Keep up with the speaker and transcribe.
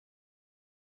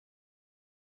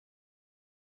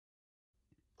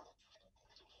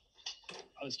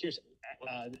I was curious,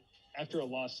 after a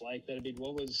loss like that, I mean,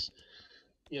 what was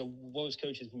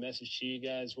Coach's message to you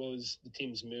guys? What was the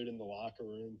team's mood in the locker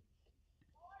room?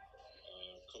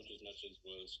 Coach's message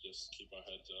was just keep our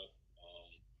heads up.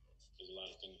 There's a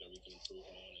lot of things that we can improve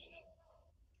on, and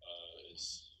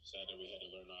it's sad that we had to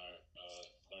learn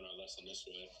our lesson this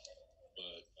way.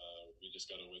 But we just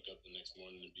got to wake up the next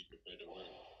morning and be prepared to work.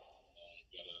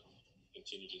 We got to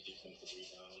continue to defensive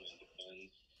rebound and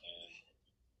defend, and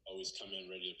always come in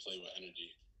ready to play with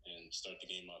energy and start the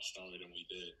game off stronger than we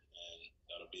did, and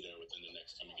that'll be there within the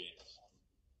next coming games.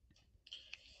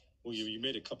 Well, you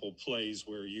made a couple of plays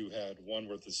where you had one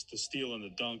with the steal and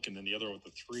the dunk, and then the other with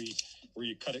the three, where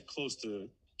you cut it close to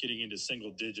getting into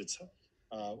single digits.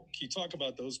 Can you talk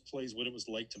about those plays, what it was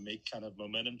like to make kind of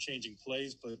momentum-changing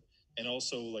plays, and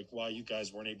also like why you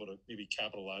guys weren't able to maybe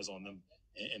capitalize on them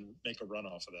and make a run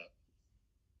off of that?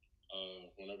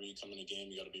 Whenever you come in a game,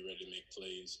 you got to be ready to make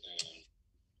plays, and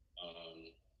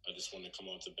I just want to come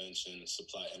off the bench and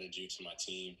supply energy to my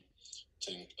team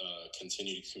to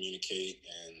continue to communicate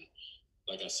and,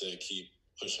 like I said, keep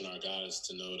pushing our guys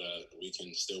to know that we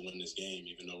can still win this game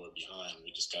even though we're behind.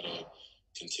 We just got to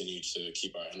continue to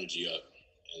keep our energy up.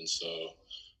 And so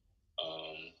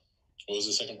what was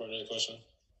the second part of that question?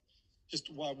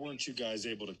 Just why weren't you guys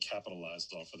able to capitalize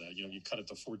off of that? You cut it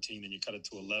to 14, then you cut it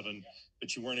to 11,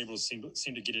 but you weren't able to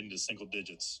seem to get into single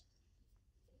digits.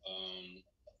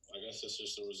 I guess it's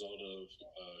just a result of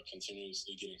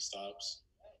continuously getting stops.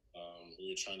 We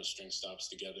were trying to string stops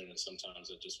together, and sometimes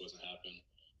that just wasn't happening.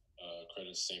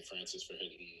 Credit to St. Francis for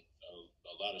hitting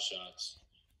a lot of shots,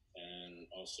 and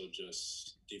also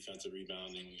just defensive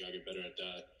rebounding. We got to get better at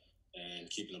that and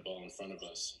keeping the ball in front of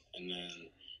us. And then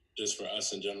just for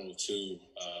us in general, too,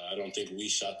 I don't think we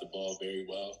shot the ball very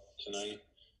well tonight.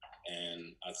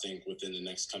 And I think within the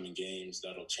next coming games,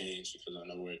 that'll change because I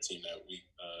know we're a team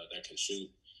that can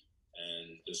shoot.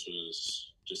 And this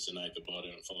was just tonight the ball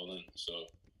didn't fall in. So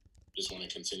just want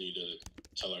to continue to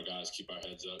tell our guys, keep our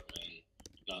heads up and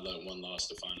not let one loss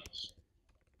define us.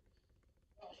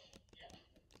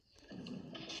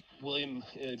 William,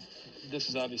 this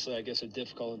is obviously, I guess, a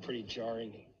difficult and pretty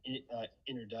jarring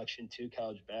introduction to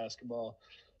college basketball.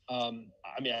 I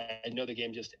mean, I know the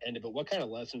game just ended, but what kind of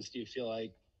lessons do you feel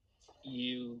like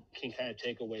you can kind of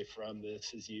take away from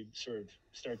this as you sort of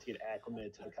start to get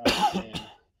acclimated to the college game?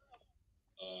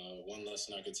 One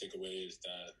lesson I could take away is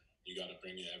that you got to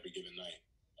bring it every given night.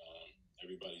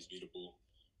 Everybody's beatable.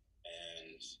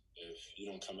 And if you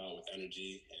don't come out with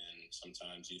energy and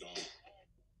sometimes you don't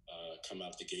come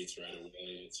out the gates right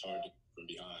away, it's hard to get from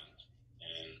behind.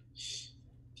 And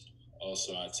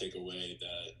also I take away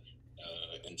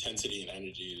that intensity and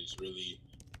energy is really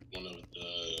one of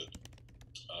the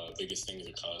biggest things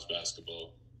in college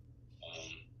basketball.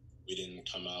 We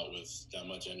didn't come out with that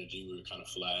much energy. We were kind of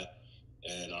flat.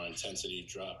 And our intensity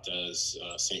dropped as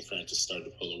St. Francis started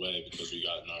to pull away because we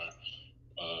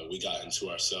got into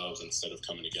ourselves instead of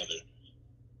coming together.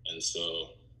 And so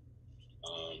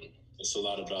it's a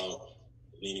lot about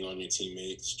leaning on your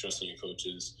teammates, trusting your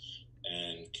coaches,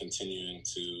 and continuing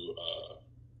to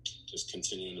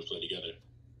play together.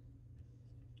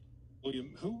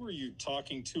 William, who were you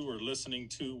talking to or listening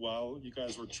to while you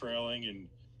guys were trailing, and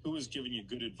who was giving you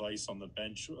good advice on the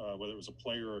bench, whether it was a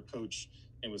player or a coach,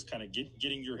 and was kind of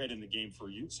getting your head in the game for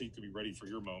you so you could be ready for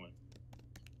your moment?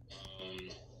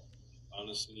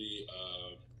 Honestly,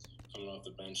 coming off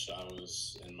the bench, I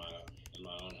was in my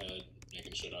own head,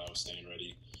 making sure that I was staying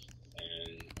ready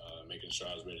and making sure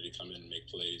I was ready to come in and make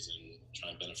plays and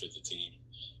try and benefit the team.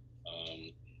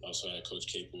 Also had Coach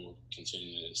Capel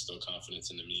continuing to instill confidence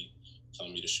into me,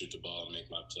 telling me to shoot the ball and make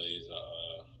my plays.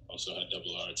 Also had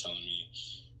Double R telling me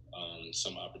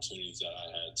some opportunities that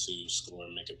I had to score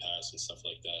and make a pass and stuff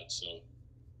like that. So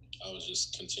I was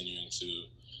just continuing to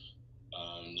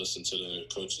listen to the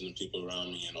coach and the people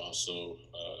around me, and also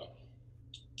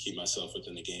keep myself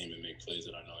within the game and make plays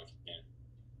that I know I can.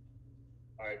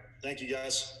 All right. Thank you,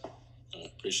 guys.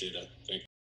 Appreciate that. Thank you.